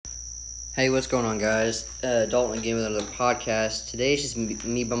Hey, what's going on, guys? Dalton again with another podcast. Today it's just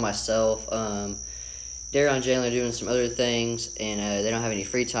me by myself. Darion and Jalen are doing some other things, and they don't have any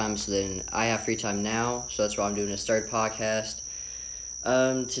free time, so then I have free time now, so that's why I'm doing this third podcast.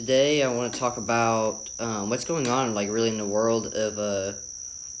 Today I want to talk about what's going on, really in the world of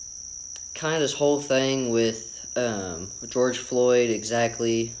kind of this whole thing with George Floyd,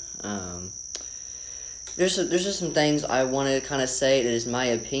 exactly. There's just some things I want to kind of say. It is my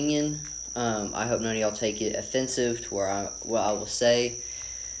opinion. I hope none of y'all take it offensive to what I will say.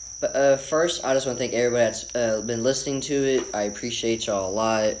 But first, I just want to thank everybody that's been listening to it. I appreciate y'all a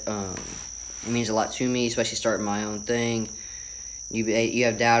lot. It means a lot to me, especially starting my own thing. You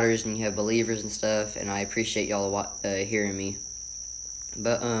have doubters and you have believers and stuff, and I appreciate y'all a lot hearing me.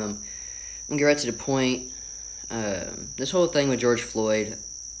 But I'm gonna get right to the point. This whole thing with George Floyd.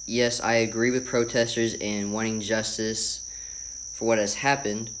 Yes, I agree with protesters in wanting justice for what has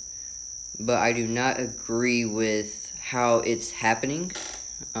happened, but I do not agree with how it's happening.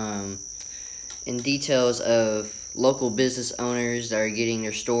 In details of local business owners that are getting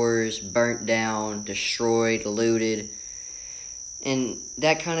their stores burnt down, destroyed, looted, and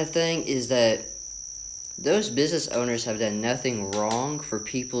that kind of thing, is that those business owners have done nothing wrong for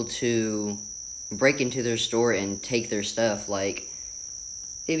people to break into their store and take their stuff.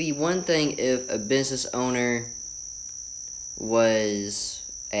 It'd be one thing if a business owner was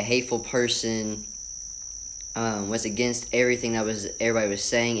a hateful person, was against everything that everybody was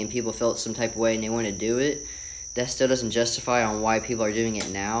saying, and people felt some type of way and they wanted to do it. That still doesn't justify on why people are doing it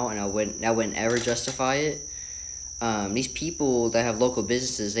now, and that wouldn't ever justify it. These people that have local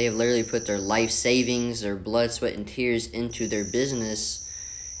businesses, they have literally put their life savings, their blood, sweat, and tears into their business,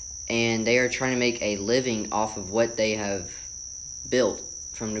 and they are trying to make a living off of what they have built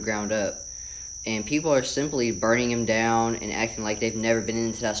from the ground up. And people are simply burning them down and acting like they've never been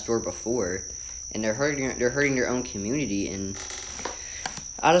into that store before, and they're hurting their own community. And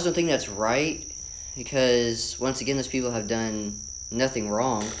I just don't think that's right, because once again, those people have done nothing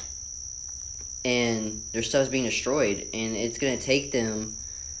wrong, and their stuff's being destroyed, and it's going to take them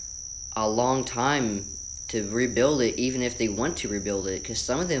a long time to rebuild it, even if they want to rebuild it, because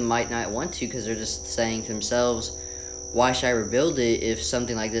some of them might not want to, because they're just saying to themselves, why should I rebuild it if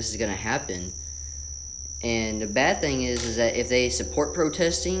something like this is going to happen? And the bad thing is that if they support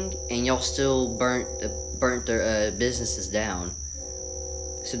protesting and y'all still burnt their businesses down.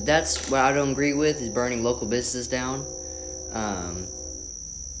 So that's what I don't agree with, is burning local businesses down.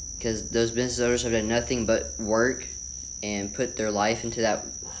 Because those business owners have done nothing but work and put their life into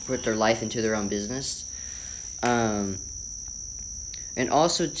their own business. And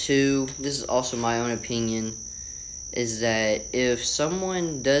also too, this is also my own opinion, is that if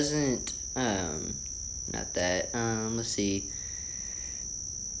someone doesn't, let's see,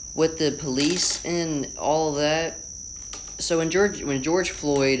 with the police and all of that. So when George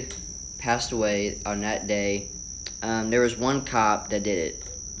Floyd passed away on that day, there was one cop that did it.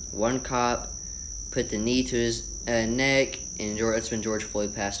 One cop put the knee to his neck, and that's when George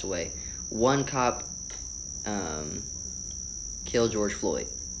Floyd passed away. One cop killed George Floyd.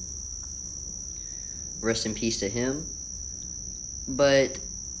 Rest in peace to him. But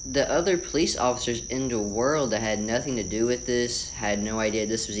the other police officers in the world that had nothing to do with this, had no idea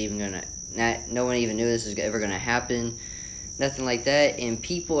this was even no one even knew this was ever gonna happen, nothing like that, and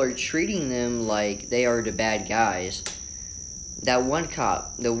people are treating them like they are the bad guys. The one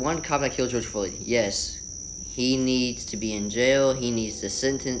cop that killed George Floyd, yes, he needs to be in jail, he needs the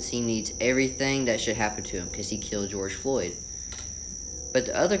sentence, he needs everything that should happen to him, because he killed George Floyd. But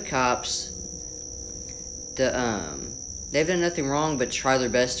the other cops, they've done nothing wrong but try their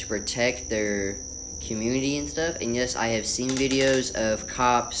best to protect their community and stuff. And yes, I have seen videos of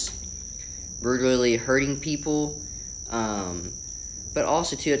cops brutally hurting people. But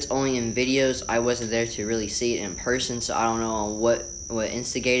also, too, it's only in videos. I wasn't there to really see it in person, so I don't know on what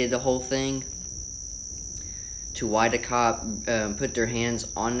instigated the whole thing, to why the cop put their hands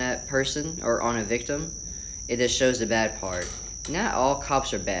on that person or on a victim. It just shows the bad part. Not all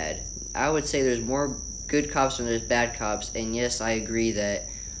cops are bad. I would say there's more good cops than there's bad cops, and yes, I agree that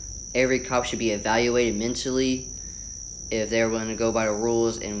every cop should be evaluated mentally if they're willing to go by the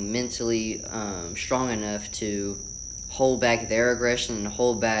rules and mentally strong enough to hold back their aggression and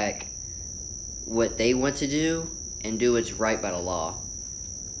hold back what they want to do and do what's right by the law.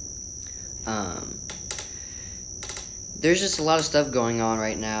 There's just a lot of stuff going on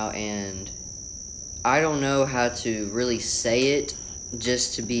right now, and I don't know how to really say it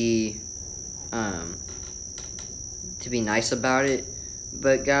just to be nice about it,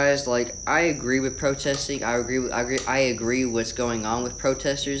 But guys, like, I agree with protesting. I agree what's going on with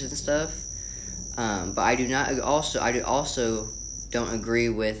protesters and stuff. But I also don't agree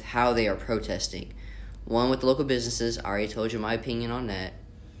with how they are protesting. One, with the local businesses, I already told you my opinion on that.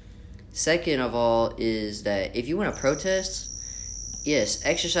 Second of all is that if you want to protest, yes,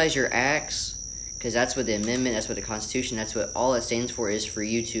 exercise your acts, because that's what the amendment, that's what the Constitution, that's what all it stands for, is for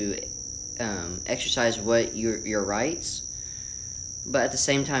you to exercise what your rights. But at the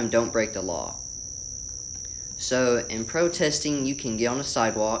same time, don't break the law. So in protesting, you can get on the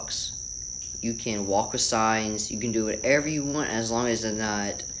sidewalks, you can walk with signs, you can do whatever you want as long as it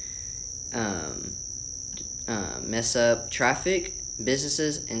not mess up traffic,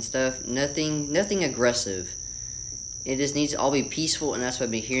 businesses, and stuff. Nothing aggressive. It just needs to all be peaceful, and that's what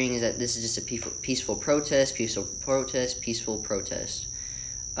I've been hearing, is that this is just a peaceful protest. Yes,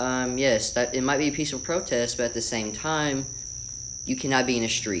 that it might be a peaceful protest, but at the same time, you cannot be in a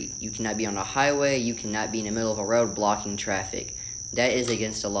street. You cannot be on a highway. You cannot be in the middle of a road blocking traffic. That is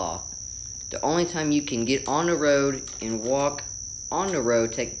against the law. The only time you can get on the road and walk on the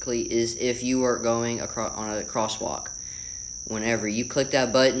road, technically, is if you are going on a crosswalk. Whenever you click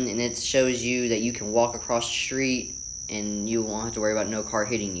that button and it shows you that you can walk across the street and you won't have to worry about no car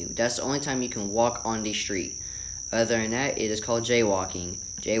hitting you. That's the only time you can walk on the street. Other than that, it is called jaywalking.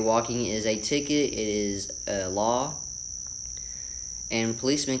 Jaywalking is a ticket. It is a law. And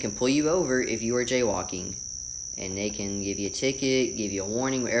policemen can pull you over if you are jaywalking. And they can give you a ticket, give you a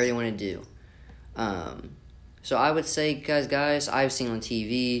warning, whatever they want to do. So I would say, guys, I've seen on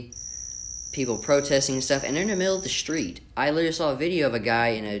TV people protesting and stuff, and they're in the middle of the street. I literally saw a video of a guy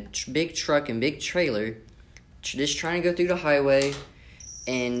in a big truck and big trailer just trying to go through the highway,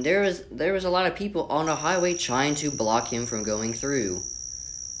 and there was a lot of people on the highway trying to block him from going through.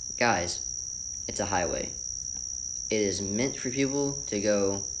 Guys, it's a highway. It is meant for people to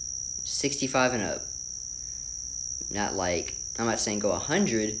go 65 and up. Not like, I'm not saying go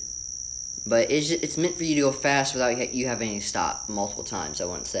 100, but it's meant for you to go fast without you having to stop multiple times at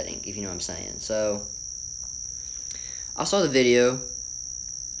one setting, if you know what I'm saying. So, I saw the video.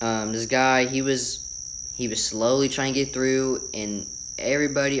 This guy, he was slowly trying to get through, and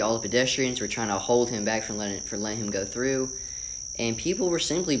everybody, all the pedestrians, were trying to hold him back from letting him go through. And people were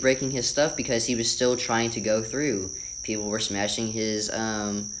simply breaking his stuff because he was still trying to go through. People were smashing his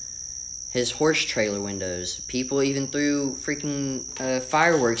horse trailer windows. People even threw freaking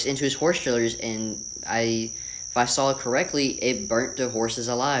fireworks into his horse trailers, and if I saw it correctly, it burnt the horses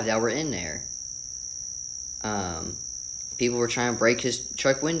alive that were in there. People were trying to break his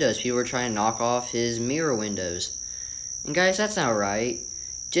truck windows. People were trying to knock off his mirror windows. And guys, that's not right.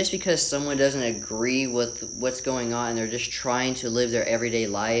 Just because someone doesn't agree with what's going on and they're just trying to live their everyday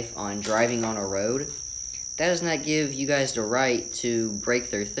life on driving on a road, that does not give you guys the right to break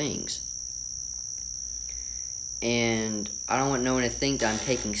their things. And I don't want no one to think that I'm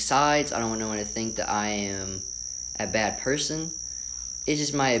taking sides. I don't want no one to think that I am a bad person. It's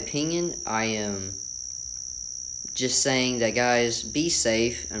just my opinion. I am just saying that, guys, be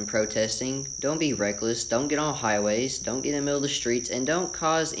safe in protesting. Don't be reckless. Don't get on highways. Don't get in the middle of the streets. And don't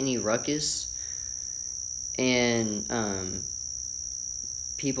cause any ruckus. And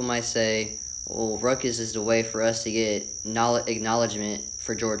people might say, well, ruckus is the way for us to get acknowledgement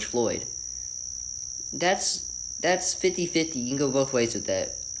for George Floyd. That's 50-50. You can go both ways with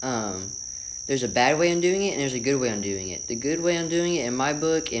that. There's a bad way on doing it, and there's a good way on doing it. The good way on doing it, in my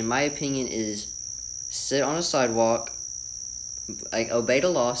book, in my opinion, is sit on a sidewalk, like obey the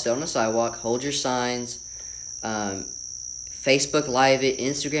law, sit on the sidewalk, hold your signs, Facebook Live it,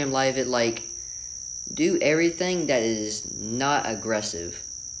 Instagram Live it, like, do everything that is not aggressive.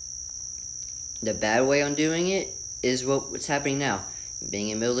 The bad way on doing it is what's happening now. Being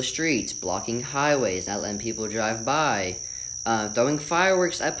in the middle of the streets, blocking highways, not letting people drive by, throwing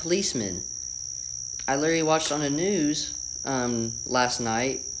fireworks at policemen. I literally watched on the news last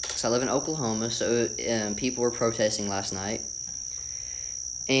night, because I live in Oklahoma, so people were protesting last night.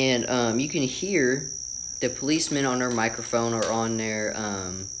 And you can hear the policemen on their microphone or on their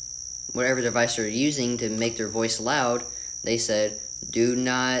whatever device they're using to make their voice loud. They said, do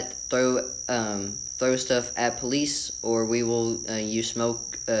not throw stuff at police, or we will use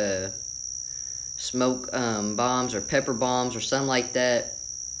smoke bombs or pepper bombs or something like that.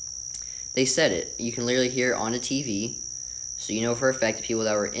 They said it. You can literally hear it on the TV, so you know for a fact the people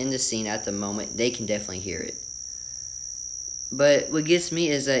that were in the scene at the moment, they can definitely hear it. But what gets me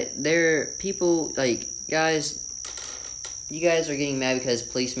is that there are people, like, guys, you guys are getting mad because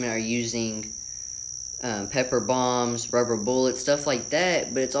policemen are using pepper bombs, rubber bullets, stuff like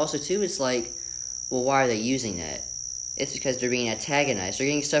that. But it's also, too, it's like, well, why are they using that? It's because they're being antagonized. They're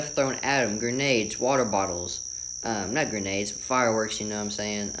getting stuff thrown at them. Grenades, water bottles. Not grenades, fireworks, you know what I'm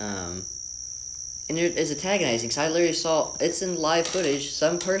saying. And it's antagonizing. Because I literally saw, it's in live footage,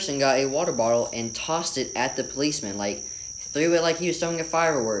 some person got a water bottle and tossed it at the policeman. Like, threw it like he was throwing a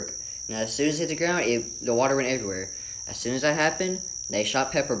firework. And as soon as it hit the ground, the water went everywhere. As soon as that happened, they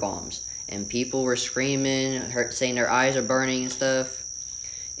shot pepper bombs. And people were screaming, saying their eyes are burning and stuff.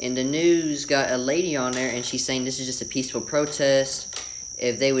 And the news got a lady on there, and she's saying this is just a peaceful protest.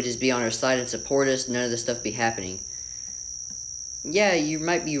 If they would just be on our side and support us, none of this stuff be happening. Yeah, you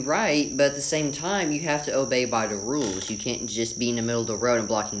might be right, but at the same time, you have to obey by the rules. You can't just be in the middle of the road and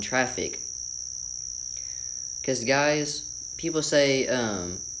blocking traffic. Because, guys, people say,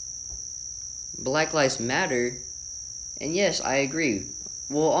 Black Lives Matter, and yes, I agree.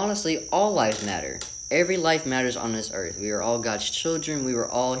 Well, honestly, all lives matter. Every life matters on this earth. We are all God's children. We were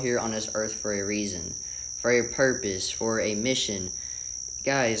all here on this earth for a reason, for a purpose, for a mission.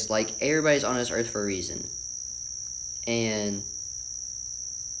 Guys, like, everybody's on this earth for a reason. And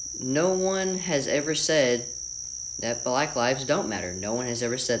no one has ever said that black lives don't matter. No one has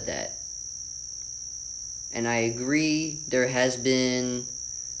ever said that. And I agree, there has been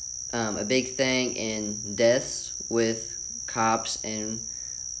a big thing in deaths with cops and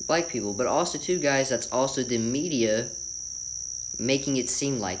black people, but also too, guys, that's also the media making it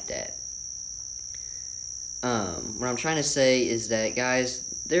seem like that. What I'm trying to say is that, guys,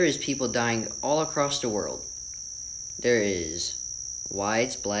 there is people dying all across the world. There is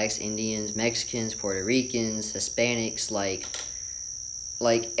whites, blacks, Indians, Mexicans, Puerto Ricans, Hispanics,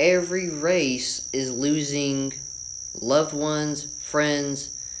 like every race is losing loved ones, friends,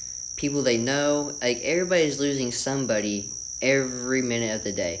 people they know. Like, everybody's losing somebody every minute of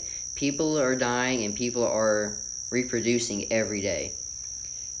the day. People are dying and people are reproducing every day.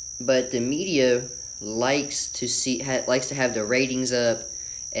 But the media likes to have the ratings up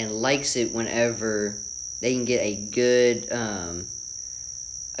and likes it whenever they can get a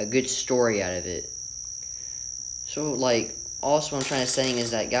good story out of it. So, like, also what I'm trying to say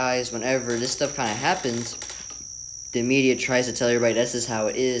is that, guys, whenever this stuff kind of happens, the media tries to tell everybody this is how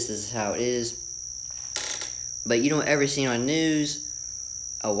it is, this is how it is. But you don't ever see on news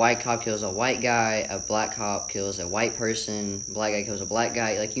a white cop kills a white guy, a black cop kills a white person, a black guy kills a black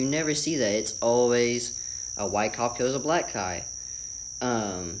guy. Like, you never see that. It's always a white cop kills a black guy.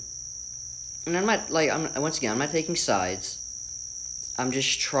 And I'm not, like, I'm not taking sides. I'm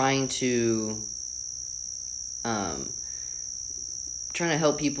just trying to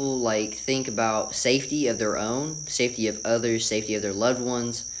help people, like, think about safety of their own, safety of others, safety of their loved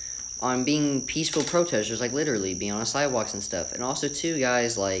ones, on being peaceful protesters, like, literally being on the sidewalks and stuff. And also, too,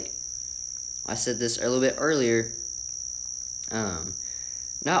 guys, like, I said this a little bit earlier,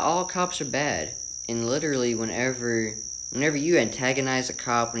 not all cops are bad. And literally, whenever you antagonize a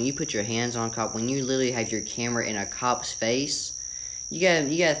cop, when you put your hands on a cop, when you literally have your camera in a cop's face, you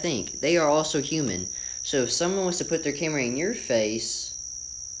gotta think, they are also human. So if someone was to put their camera in your face,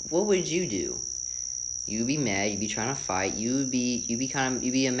 what would you do? You'd be mad, you'd be trying to fight, you'd be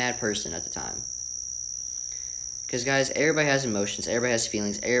a mad person at the time. Because, guys, everybody has emotions, everybody has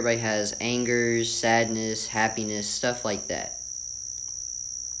feelings, everybody has anger, sadness, happiness, stuff like that.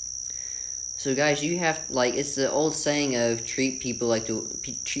 So, guys, you have, like, it's the old saying of treat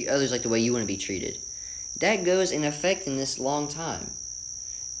others like the way you want to be treated. That goes in effect in this long time.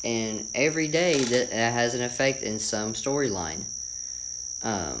 And every day that has an effect in some storyline.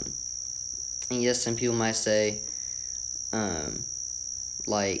 And yes, some people might say,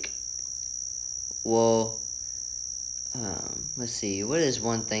 let's see, what is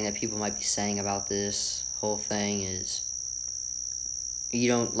one thing that people might be saying about this whole thing is,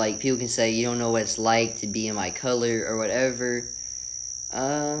 people can say, you don't know what it's like to be in my color or whatever.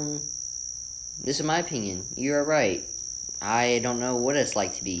 This is my opinion. You are right. I don't know what it's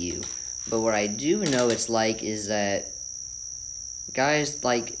like to be you. But what I do know it's like is that, guys,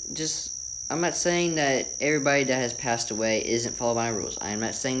 I'm not saying that everybody that has passed away isn't following my rules. I am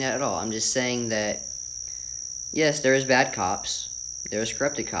not saying that at all. I'm just saying that, yes, there is bad cops. There is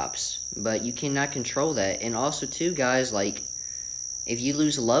corrupted cops. But you cannot control that. And also, too, guys, like, if you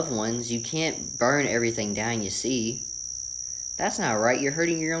lose loved ones, you can't burn everything down you see. That's not right. You're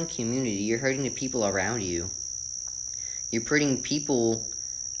hurting your own community. You're hurting the people around you. You're putting people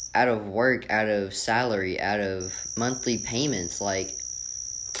out of work, out of salary, out of monthly payments. Like,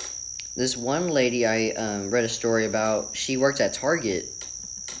 this one lady I read a story about, she worked at Target,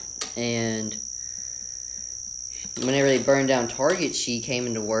 and whenever they burned down Target, she came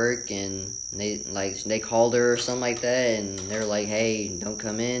into work and they called her or something like that, and they're like, "Hey, don't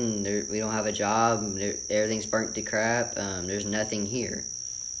come in. We don't have a job. Everything's burnt to crap. There's nothing here."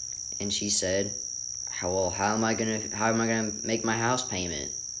 And she said, how am I gonna make my house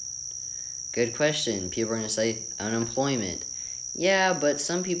payment?" Good question. People are gonna say unemployment. Yeah, but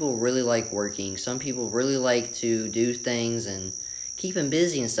some people really like working. Some people really like to do things and keep them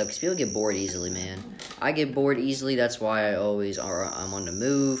busy and stuff, because people get bored easily, man. I get bored easily. That's why I'm on the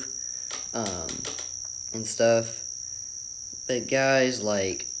move, and stuff. But guys,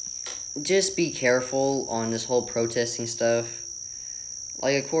 like, just be careful on this whole protesting stuff.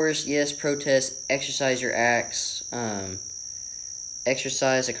 Like, of course, yes, protest, exercise your acts,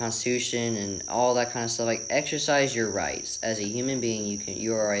 exercise the Constitution and all that kind of stuff. Like, exercise your rights as a human being.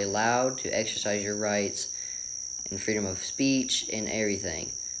 You are allowed to exercise your rights and freedom of speech and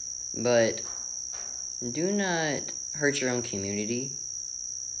everything, but do not hurt your own community.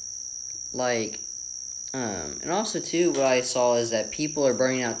 Like, and also too, what I saw is that people are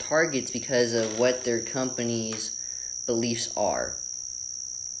burning out Targets because of what their company's beliefs are.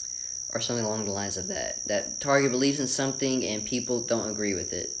 Or something along the lines of that. That Target believes in something and people don't agree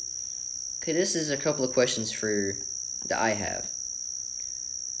with it. Okay, this is a couple of questions that I have.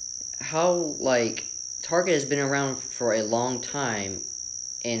 How, like, Target has been around for a long time,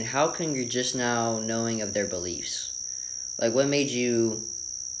 and how come you're just now knowing of their beliefs? Like, what made you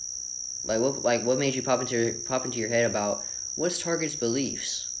pop into your head about what's Target's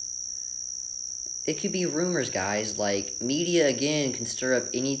beliefs? It could be rumors, guys. Like, media, again, can stir up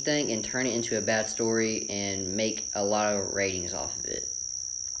anything and turn it into a bad story and make a lot of ratings off of it.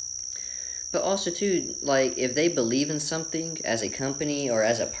 But also, too, like, if they believe in something as a company or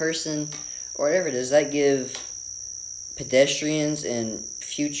as a person or whatever, does that give pedestrians and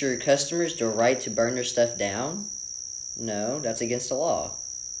future customers the right to burn their stuff down? No, that's against the law.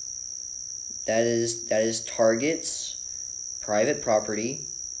 That is Target's private property.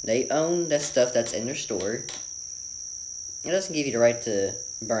 They own that stuff that's in their store. It doesn't give you the right to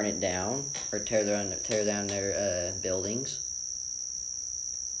burn it down or tear down their buildings.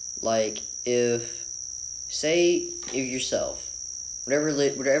 Like, if yourself,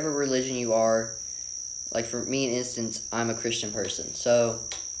 whatever religion you are, like for me, in instance, I'm a Christian person. So,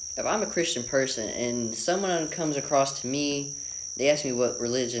 if I'm a Christian person and someone comes across to me, they ask me what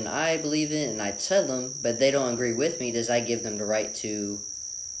religion I believe in, and I tell them, but they don't agree with me, does that give them the right to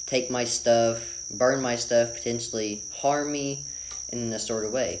take my stuff, burn my stuff, potentially harm me in a sort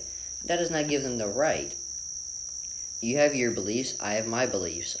of way? That does not give them the right. You have your beliefs, I have my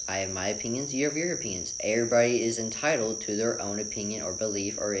beliefs. I have my opinions, you have your opinions. Everybody is entitled to their own opinion or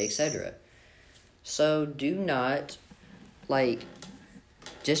belief or etc. So do not, like,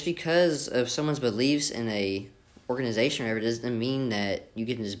 just because of someone's beliefs in a organization or whatever, doesn't mean that you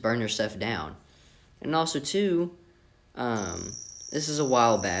can just burn their stuff down. And also too, this is a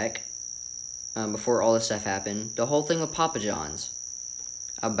while back, before all this stuff happened, the whole thing with Papa John's,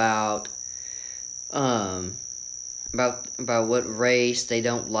 about what race they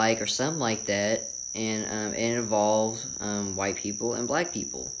don't like or something like that, and it involved white people and black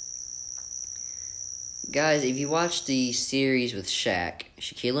people. Guys, if you watch the series with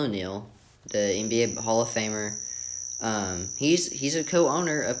Shaquille O'Neal, the NBA Hall of Famer, he's a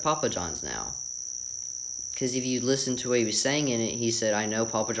co-owner of Papa John's now. Because if you listen to what he was saying in it, he said, I know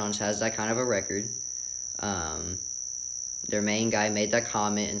Papa John's has that kind of a record. Their main guy made that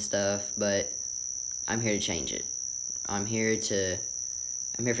comment and stuff, but I'm here to change it. I'm here for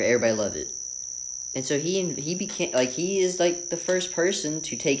everybody to love it. And so he became, like, he is like the first person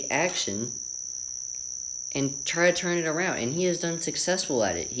to take action and try to turn it around. And he has done successful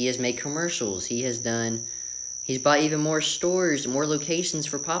at it. He has made commercials. He's bought even more stores, more locations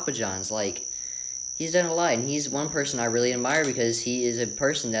for Papa John's. Like, he's done a lot, and he's one person I really admire, because he is a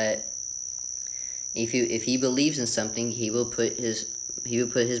person that if he believes in something, he will put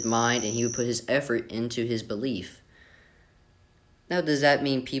his mind and he will put his effort into his belief. Now, does that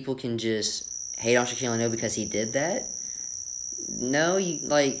mean people can just hate on Shaquille O'Neal because he did that? No,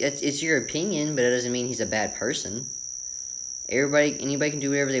 it's your opinion, but it doesn't mean he's a bad person. Anybody can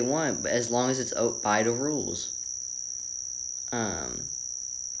do whatever they want, but as long as it's by the rules. Out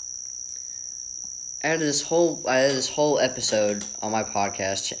of this whole episode on my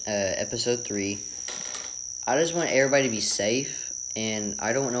podcast, episode 3, I just want everybody to be safe, and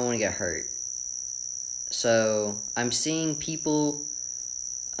I don't want no one to get hurt. So, I'm seeing people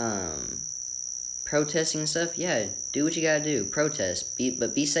protesting and stuff. Yeah, do what you gotta do. Protest.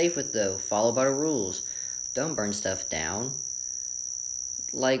 But be safe with it, though. Follow by the rules. Don't burn stuff down.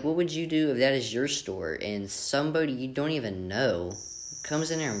 Like, what would you do if that is your store and somebody you don't even know comes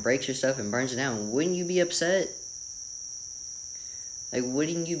in there and breaks your stuff and burns it down? Wouldn't you be upset? Like,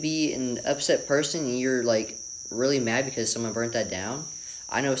 wouldn't you be an upset person and you're, like, really mad because someone burnt that down?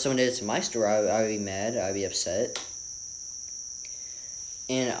 I know if someone did it to my store, I would be mad. I'd be upset.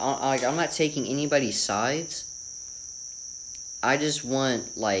 And, I'm not taking anybody's sides. I just want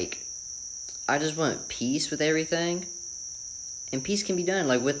peace with everything. And peace can be done.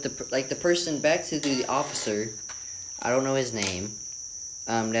 Like, with the person, back to the officer, I don't know his name,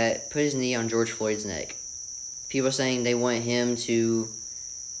 that put his knee on George Floyd's neck. People are saying they want him to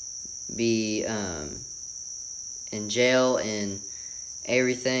be in jail and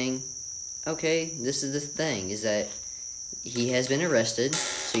everything. Okay, this is the thing, is that he has been arrested.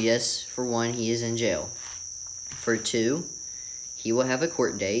 So yes, for one, he is in jail. For two, he will have a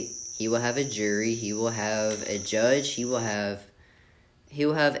court date. He will have a jury. He will have a judge. He will have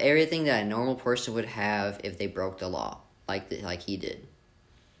everything that a normal person would have if they broke the law, like he did.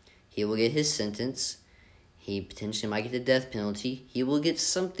 He will get his sentence. He potentially might get the death penalty. He will get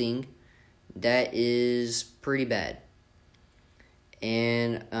something that is pretty bad.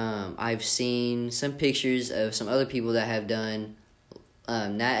 And I've seen some pictures of some other people that have done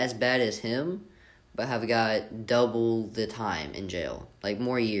not as bad as him, but have got double the time in jail, like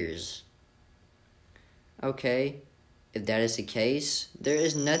more years. Okay, if that is the case, there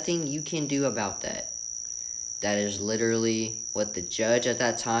is nothing you can do about that. That is literally what the judge at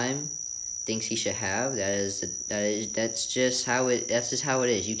that time thinks he should have. That's just how it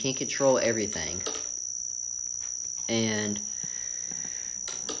is. You can't control everything. And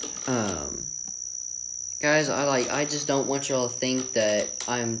guys, I just don't want y'all to think that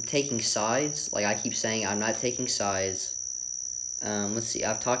I'm taking sides. Like I keep saying, I'm not taking sides. Let's see.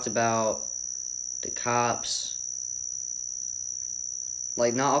 I've talked about the cops.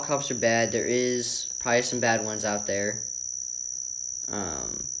 Like, not all cops are bad. There is probably some bad ones out there.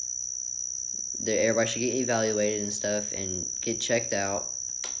 Everybody should get evaluated and stuff and get checked out.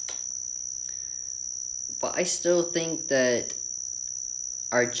 But I still think that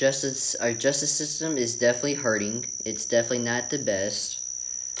our justice system is definitely hurting. It's definitely not the best.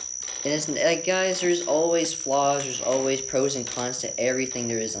 And it's like, guys, there's always flaws. There's always pros and cons to everything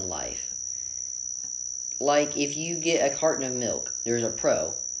there is in life. Like, if you get a carton of milk, there's a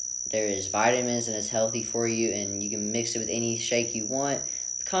pro. There is vitamins and it's healthy for you, and you can mix it with any shake you want.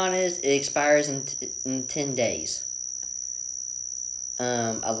 The con is it expires in 10 days.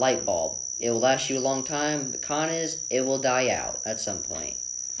 A light bulb, it will last you a long time. The con is it will die out at some point.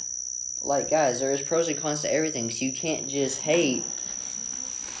 Like, guys, there is pros and cons to everything, so you can't just hate.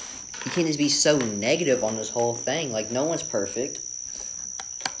 You can't just be so negative on this whole thing. Like, no one's perfect.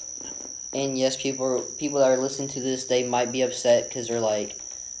 And yes, people that are listening to this, they might be upset because they're like,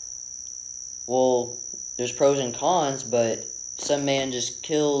 well, there's pros and cons, but some man just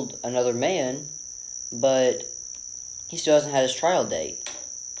killed another man, but he still hasn't had his trial date.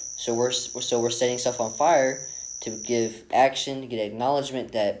 So we're setting stuff on fire to give action, to get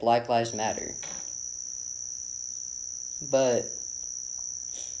acknowledgement that Black Lives Matter. But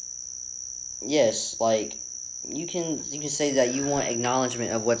yes, like, you can say that you want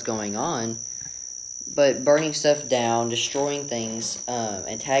acknowledgement of what's going on, but burning stuff down, destroying things,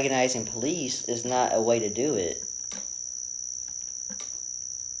 antagonizing police is not a way to do it.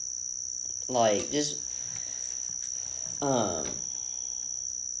 Like, just, I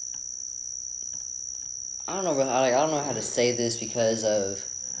don't know how to say this because of,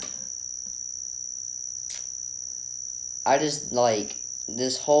 I just, like,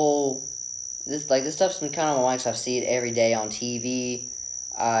 this stuff's been kind of on my mind because I see it every day on TV.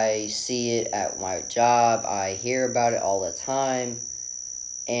 I see it at my job. I hear about it all the time.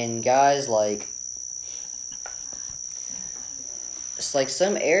 And guys, like, it's like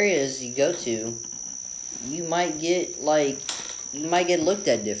some areas you go to, you might get looked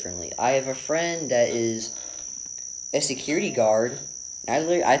at differently. I have a friend that is a security guard.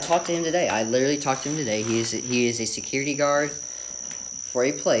 I talked to him today. He is a security guard for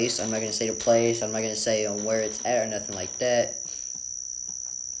a place. I'm not going to say the place. I'm not going to say where it's at or nothing like that.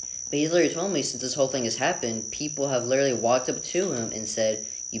 But he literally told me since this whole thing has happened, people have literally walked up to him and said,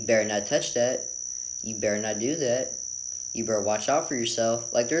 you better not touch that. You better not do that. You better watch out for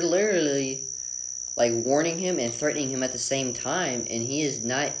yourself. Like, they're literally, like, warning him and threatening him at the same time. And he's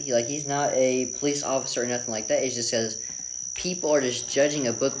not a police officer or nothing like that. It's just because people are just judging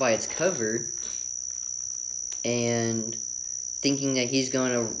a book by its cover and thinking that he's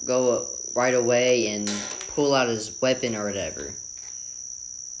going to go right away and pull out his weapon or whatever.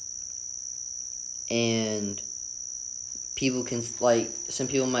 And people can, like, some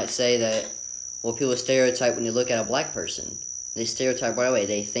people might say that, well, people stereotype when they look at a black person. They stereotype right away.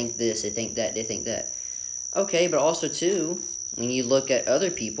 They think this, they think that, they think that. Okay, but also, too, when you look at other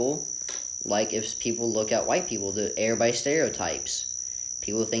people, like if people look at white people, everybody stereotypes.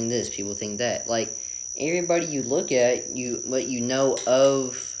 People think this, people think that. Like, everybody you look at, what you know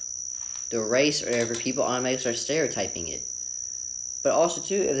of the race or whatever, people automatically start stereotyping it. But also,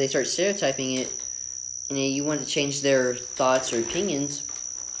 too, if they start stereotyping it, and you want to change their thoughts or opinions,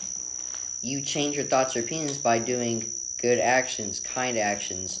 you change your thoughts or opinions by doing good actions, kind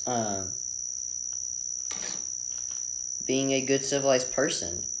actions, being a good civilized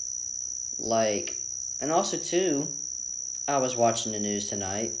person. Like, and also, too, I was watching the news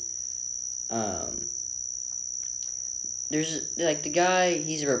tonight. There's, like, the guy,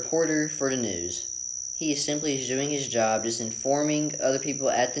 he's a reporter for the news. He is simply doing his job, just informing other people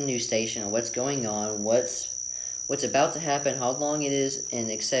at the news station on what's going on, what's about to happen, how long it is, and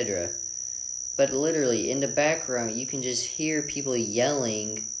etc. But literally, in the background, you can just hear people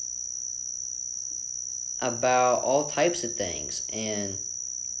yelling about all types of things, and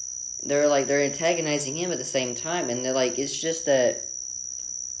they're antagonizing him at the same time, and they're like, it's just that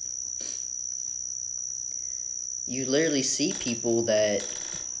you literally see people that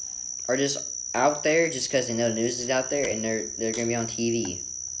are just out there just because they know the news is out there, and they're going to be on TV.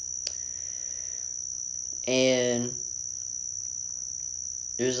 And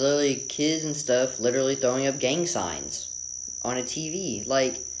there's literally kids and stuff literally throwing up gang signs on a TV.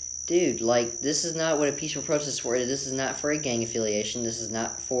 Like, dude, like, this is not what a peaceful protest is for. This is not for a gang affiliation. This is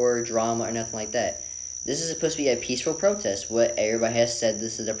not for drama or nothing like that. This is supposed to be a peaceful protest. What everybody has said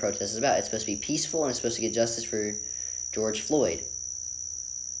this is a protest is about. It's supposed to be peaceful, and it's supposed to get justice for George Floyd.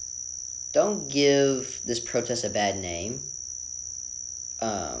 Don't give this protest a bad name.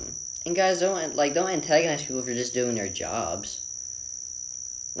 And guys, don't antagonize people for just doing their jobs.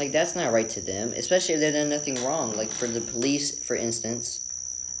 Like, that's not right to them, especially if they've done nothing wrong. Like, for the police, for instance,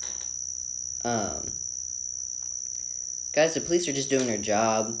 guys, the police are just doing their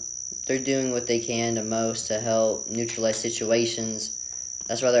job. They're doing what they can the most to help neutralize situations.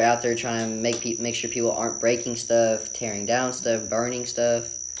 That's why they're out there trying to make sure people aren't breaking stuff, tearing down stuff, burning stuff.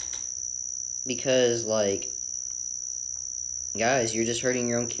 Because, like, guys, you're just hurting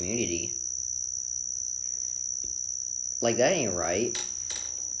your own community. Like, that ain't right.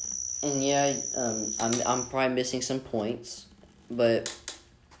 And yeah, I'm probably missing some points, but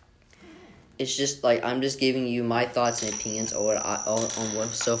it's just like I'm just giving you my thoughts and opinions on what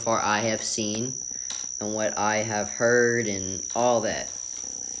so far I have seen and what I have heard and all that.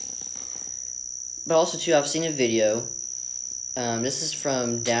 But also too, I've seen a video. This is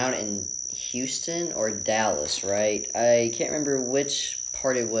from down in Houston or Dallas, right? I can't remember which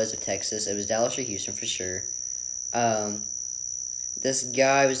part it was of Texas. It was Dallas or Houston for sure. This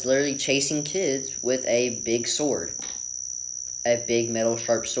guy was literally chasing kids with a big sword. A big metal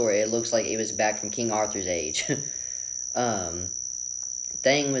sharp sword. It looks like it was back from King Arthur's age.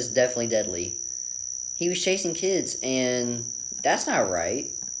 Thing was definitely deadly. He was chasing kids, and that's not right.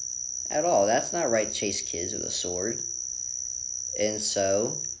 At all. That's not right to chase kids with a sword. And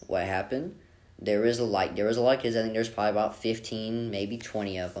so, what happened? There was a lot of kids. I think there's probably about 15, maybe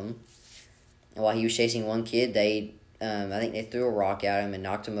 20 of them. And while he was chasing one kid, I think they threw a rock at him and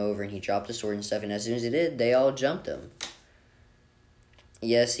knocked him over, and he dropped the sword and stuff, and as soon as he did, they all jumped him.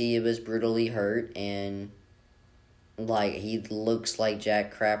 Yes, he was brutally hurt, and, like, he looks like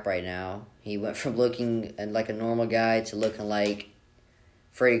jack crap right now. He went from looking like a normal guy to looking like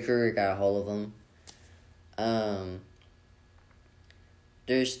Freddy Krueger got a hold of him.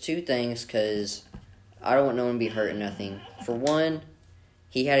 There's two things, because I don't want no one to be hurt or nothing. For one,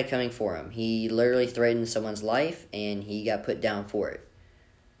 he had it coming for him. He literally threatened someone's life, and he got put down for it.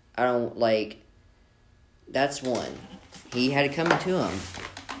 That's one. He had it coming to him.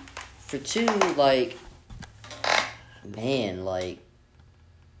 For two,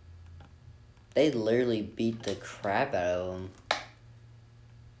 they literally beat the crap out of him.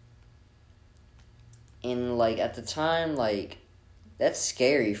 And, at the time, that's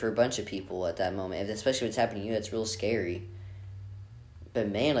scary for a bunch of people at that moment. Especially if it's happening to you, that's real scary. But,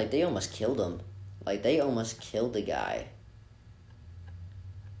 man, they almost killed him. They almost killed the guy.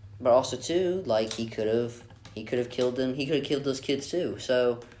 But also, too, he could have killed them. He could have killed those kids, too.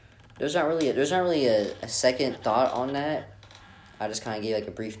 So, there's not really a second thought on that. I just kind of gave,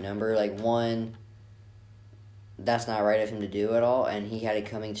 a brief number. One, that's not right of him to do at all, and he had it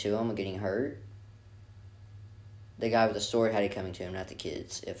coming to him and getting hurt. The guy with the sword had it coming to him, not the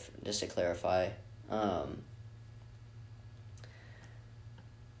kids, just to clarify.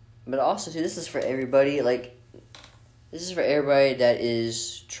 But also, too, this is for everybody. This is for everybody that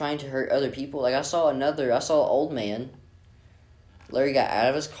is trying to hurt other people. Like, I saw an old man. Larry got out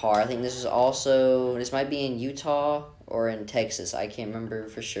of his car. I think this might be in Utah or in Texas. I can't remember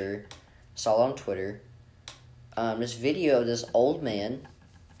for sure. Saw it on Twitter. This video of this old man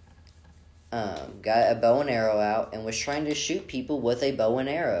got a bow and arrow out and was trying to shoot people with a bow and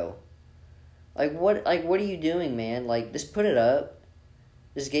arrow. What are you doing, man? Like, just put it up.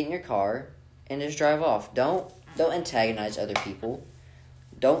 Just get in your car and just drive off. Don't antagonize other people.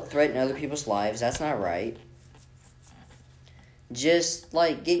 Don't threaten other people's lives. That's not right. Just,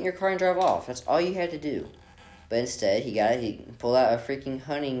 get in your car and drive off. That's all you had to do. But instead, he pulled out a freaking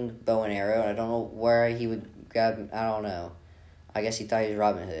hunting bow and arrow, and I don't know where he would grab, I don't know. I guess he thought he was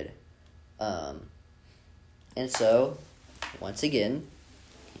Robin Hood. And so, once again,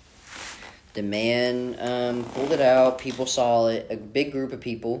 the man pulled it out. People saw it. A big group of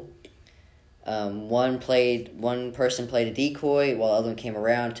people. One person played a decoy while the other one came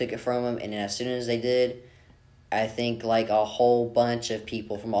around, took it from him, and then as soon as they did, I think a whole bunch of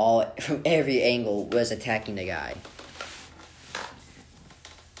people from every angle was attacking the guy.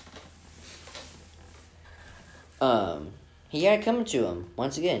 He had it coming to him.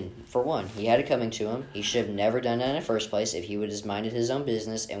 Once again, for one, he had it coming to him. He should have never done that in the first place. If he would have just minded his own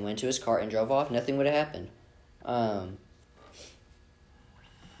business and went to his car and drove off, nothing would have happened.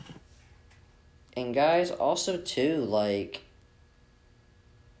 And guys, also too,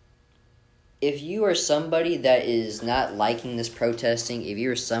 if you are somebody that is not liking this protesting, if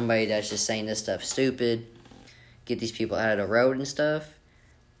you're somebody that's just saying this stuff stupid, get these people out of the road and stuff,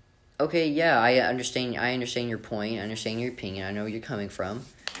 okay, yeah, I understand your point, I understand your opinion, I know where you're coming from,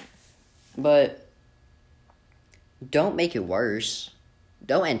 but don't make it worse.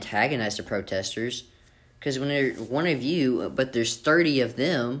 Don't antagonize the protesters, because when there's one of you, but there's 30 of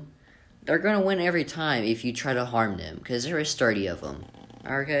them, they're going to win every time if you try to harm them, because there is 30 of them,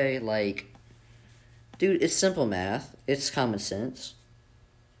 okay, dude, it's simple math. It's common sense.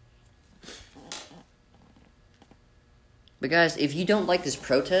 But guys, if you don't like this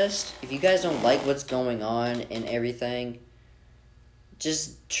protest, if you guys don't like what's going on and everything,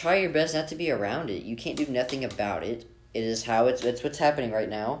 just try your best not to be around it. You can't do nothing about it. It is it's what's happening right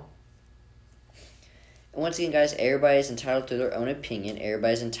now. And once again, guys, everybody's entitled to their own opinion.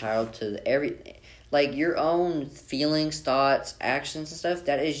 Everybody's entitled to your own feelings, thoughts, actions, and stuff.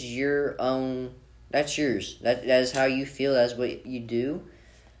 That is your own. That's yours. That is how you feel. That's what you do.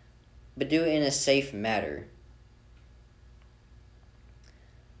 But do it in a safe manner.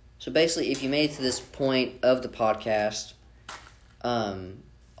 So basically, if you made it to this point of the podcast, I'm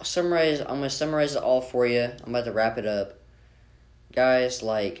going to summarize it all for you. I'm about to wrap it up. Guys,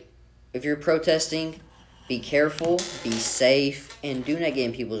 if you're protesting, be careful, be safe, and do not get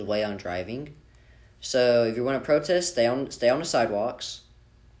in people's way on driving. So if you want to protest, stay on the sidewalks.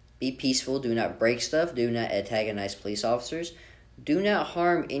 Be peaceful. Do not break stuff. Do not antagonize police officers. Do not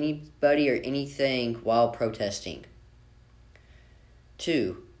harm anybody or anything while protesting.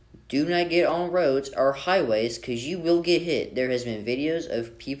 2, do not get on roads or highways because you will get hit. There has been videos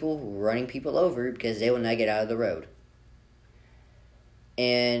of people running people over because they will not get out of the road.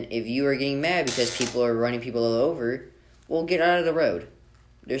 And if you are getting mad because people are running people over, well, get out of the road.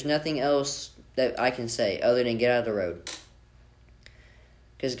 There's nothing else that I can say other than get out of the road.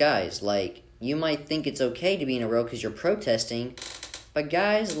 Because, guys, you might think it's okay to be in a road because you're protesting, but,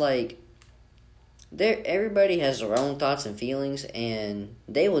 guys, everybody has their own thoughts and feelings, and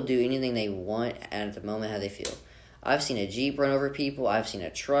they will do anything they want at the moment how they feel. I've seen a Jeep run over people. I've seen a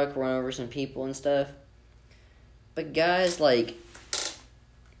truck run over some people and stuff. But, guys,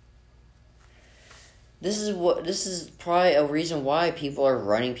 this is probably a reason why people are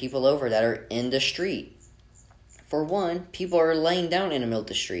running people over that are in the street. For one, people are laying down in the middle of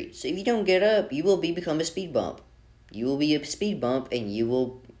the street. So if you don't get up, you will become a speed bump. You will be a speed bump and you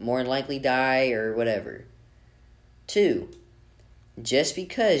will more than likely die or whatever. 2, just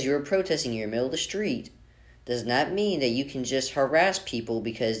because you're protesting in the middle of the street does not mean that you can just harass people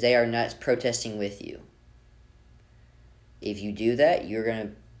because they are not protesting with you. If you do that, you're going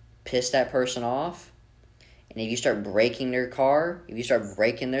to piss that person off. And if you start breaking their car, if you start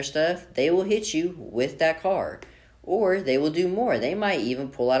breaking their stuff, they will hit you with that car. Or they will do more. They might even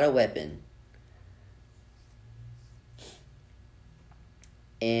pull out a weapon.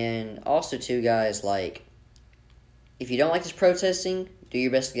 And also, too, guys, if you don't like this protesting, do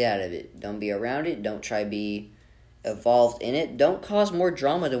your best to get out of it. Don't be around it. Don't try to be involved in it. Don't cause more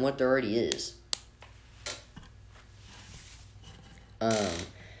drama than what there already is.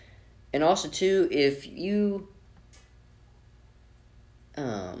 And also, too, if you...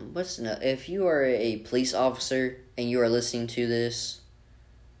 if you are a police officer and you are listening to this,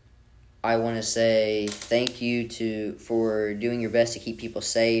 I want to say thank you for doing your best to keep people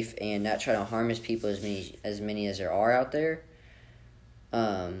safe and not trying to harm people as many as there are out there.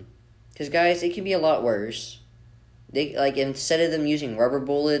 Because guys, it can be a lot worse. They instead of them using rubber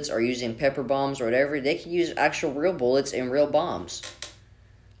bullets or using pepper bombs or whatever, they can use actual real bullets and real bombs.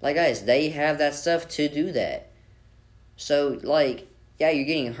 Guys, they have that stuff to do that. So yeah, you're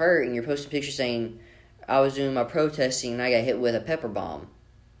getting hurt and you're posting pictures saying, I was doing my protesting and I got hit with a pepper bomb.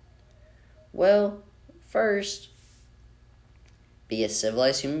 Well, first, be a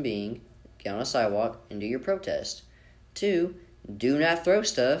civilized human being, get on a sidewalk, and do your protest. 2, do not throw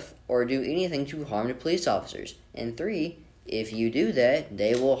stuff or do anything to harm the police officers. And 3, if you do that,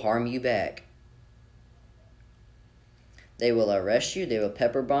 they will harm you back. They will arrest you, they will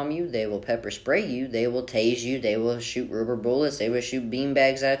pepper bomb you, they will pepper spray you, they will tase you, they will shoot rubber bullets, they will shoot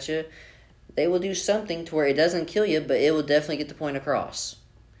beanbags at you. They will do something to where it doesn't kill you, but it will definitely get the point across.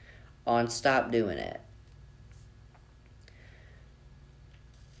 Stop doing it.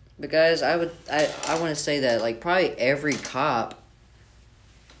 But guys, I want to say that probably every cop,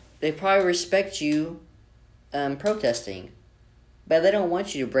 they probably respect you protesting, but they don't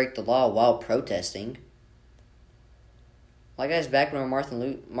want you to break the law while protesting. Guys, back when Martin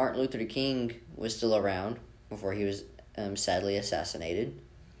Luther King was still around before he was sadly assassinated,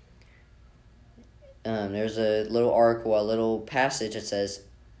 there's a little article, a little passage that says,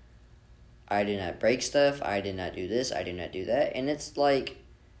 I did not break stuff, I did not do this, I did not do that. And it's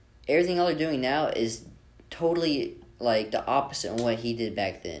everything y'all are doing now is totally the opposite of what he did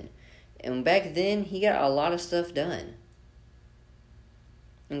back then. And back then, he got a lot of stuff done.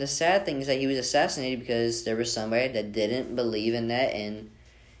 And the sad thing is that he was assassinated because there was somebody that didn't believe in that, and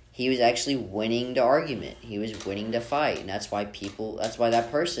he was actually winning the argument. He was winning the fight, and that's why that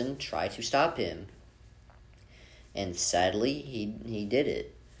person tried to stop him. And sadly, he did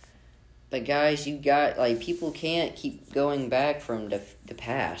it. But guys, you got, people can't keep going back from the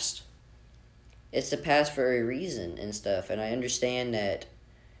past. It's the past for a reason and stuff. And I understand that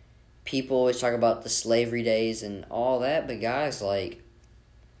people always talk about the slavery days and all that. But guys,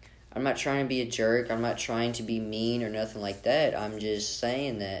 I'm not trying to be a jerk. I'm not trying to be mean or nothing like that. I'm just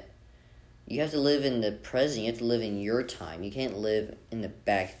saying that you have to live in the present. You have to live in your time. You can't live in the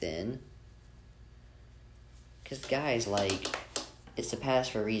back then. Because guys, it's the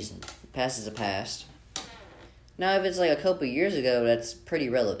past for a reason. The past is the past. Now, if it's a couple years ago, that's pretty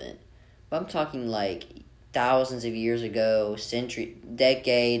relevant. But I'm talking thousands of years ago,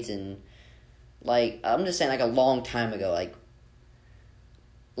 decades, and I'm just saying a long time ago.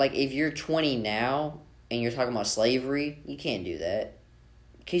 If you're 20 now and you're talking about slavery, you can't do that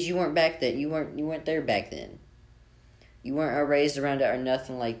because you weren't back then. You weren't there back then. You weren't raised around it or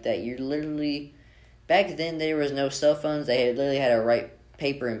nothing like that. You're literally back then. There was no cell phones. They literally had to write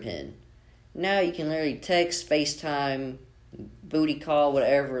paper and pen. Now you can literally text, FaceTime, booty call,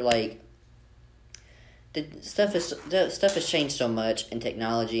 whatever. The stuff has changed so much in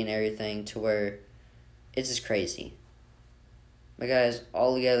technology and everything to where it's just crazy. But guys,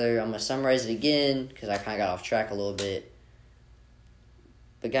 all together, I'm going to summarize it again because I kind of got off track a little bit.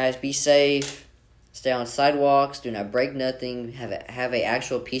 But guys, be safe. Stay on sidewalks. Do not break nothing. Have a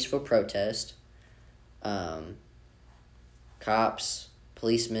actual peaceful protest. Cops,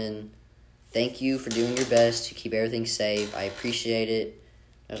 policemen, thank you for doing your best to keep everything safe. I appreciate it.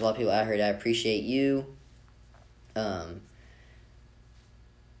 There's a lot of people out here that appreciate you.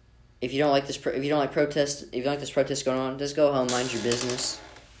 If you don't like this protest going on, just go home, mind your business.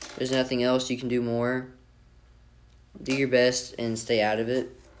 There's nothing else you can do more. Do your best and stay out of it.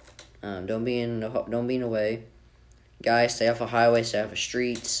 Don't be in the way. Guys, stay off the highway, stay off the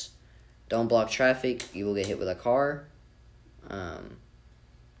streets. Don't block traffic. You will get hit with a car.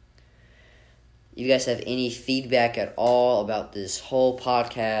 You guys have any feedback at all about this whole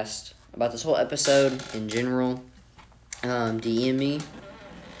podcast, about this whole episode in general, DM me.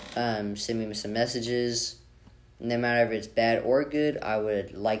 Send me some messages. No matter if it's bad or good, I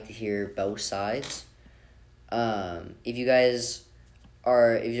would like to hear both sides. If you guys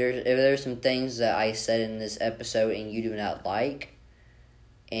if there's some things that I said in this episode and you do not like,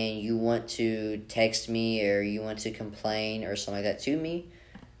 and you want to text me or you want to complain or something like that to me,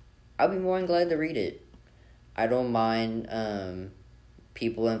 I'll be more than glad to read it. I don't mind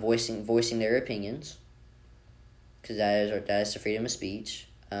people and voicing their opinions, because that is the freedom of speech.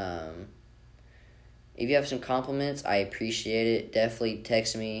 If you have some compliments, I appreciate it. Definitely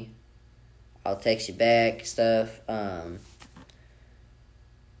text me. I'll text you back, stuff.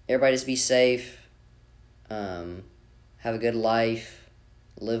 Everybody just be safe. Have a good life.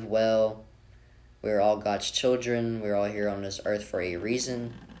 live well. We're all God's children. We're all here on this earth for a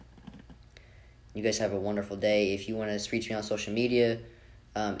reason. You guys have a wonderful day. If you want to reach me on social media,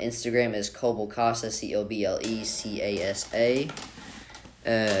 Instagram is Coblecasa, Coblecasa.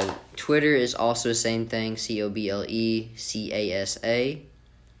 Twitter is also the same thing, Coblecasa.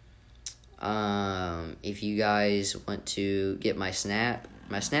 If you guys want to get my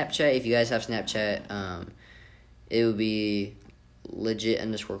Snapchat, if you guys have Snapchat, it would be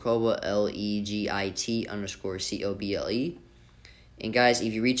legit_Coble, LEGIT_COBLE. And guys,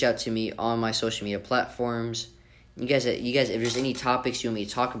 if you reach out to me on my social media platforms, you guys, if there's any topics you want me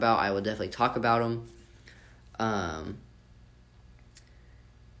to talk about, I will definitely talk about them.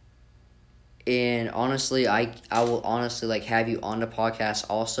 And honestly, I will honestly like have you on the podcast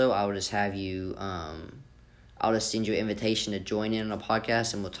also. I will just have you, I'll just send you an invitation to join in on a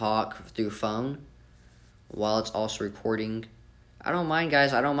podcast, and we'll talk through phone while it's also recording. I don't mind,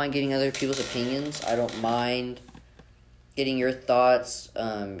 guys. I don't mind getting other people's opinions. I don't mind getting your thoughts,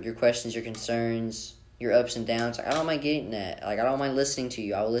 your questions, your concerns, your ups and downs. Like, I don't mind getting that. Like, I don't mind listening to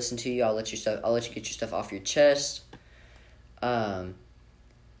you. I will listen to you. I'll let you get your stuff off your chest.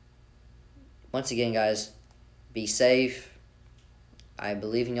 Once again, guys, be safe. I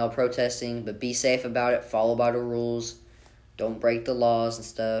believe in y'all protesting, but be safe about it. Follow by the rules. Don't break the laws and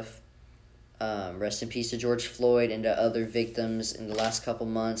stuff. Rest in peace to George Floyd and to other victims in the last couple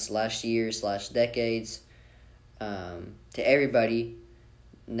months, last years, last decades. To everybody,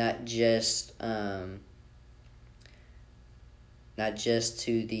 not just to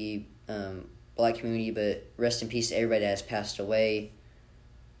the black community, but rest in peace to everybody that has passed away,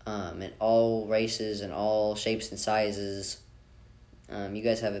 in all races and all shapes and sizes. You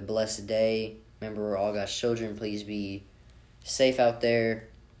guys have a blessed day. Remember, we're all God's children. Please be safe out there.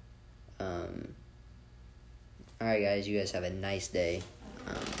 Alright, guys, you guys have a nice day.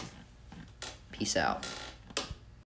 Peace out.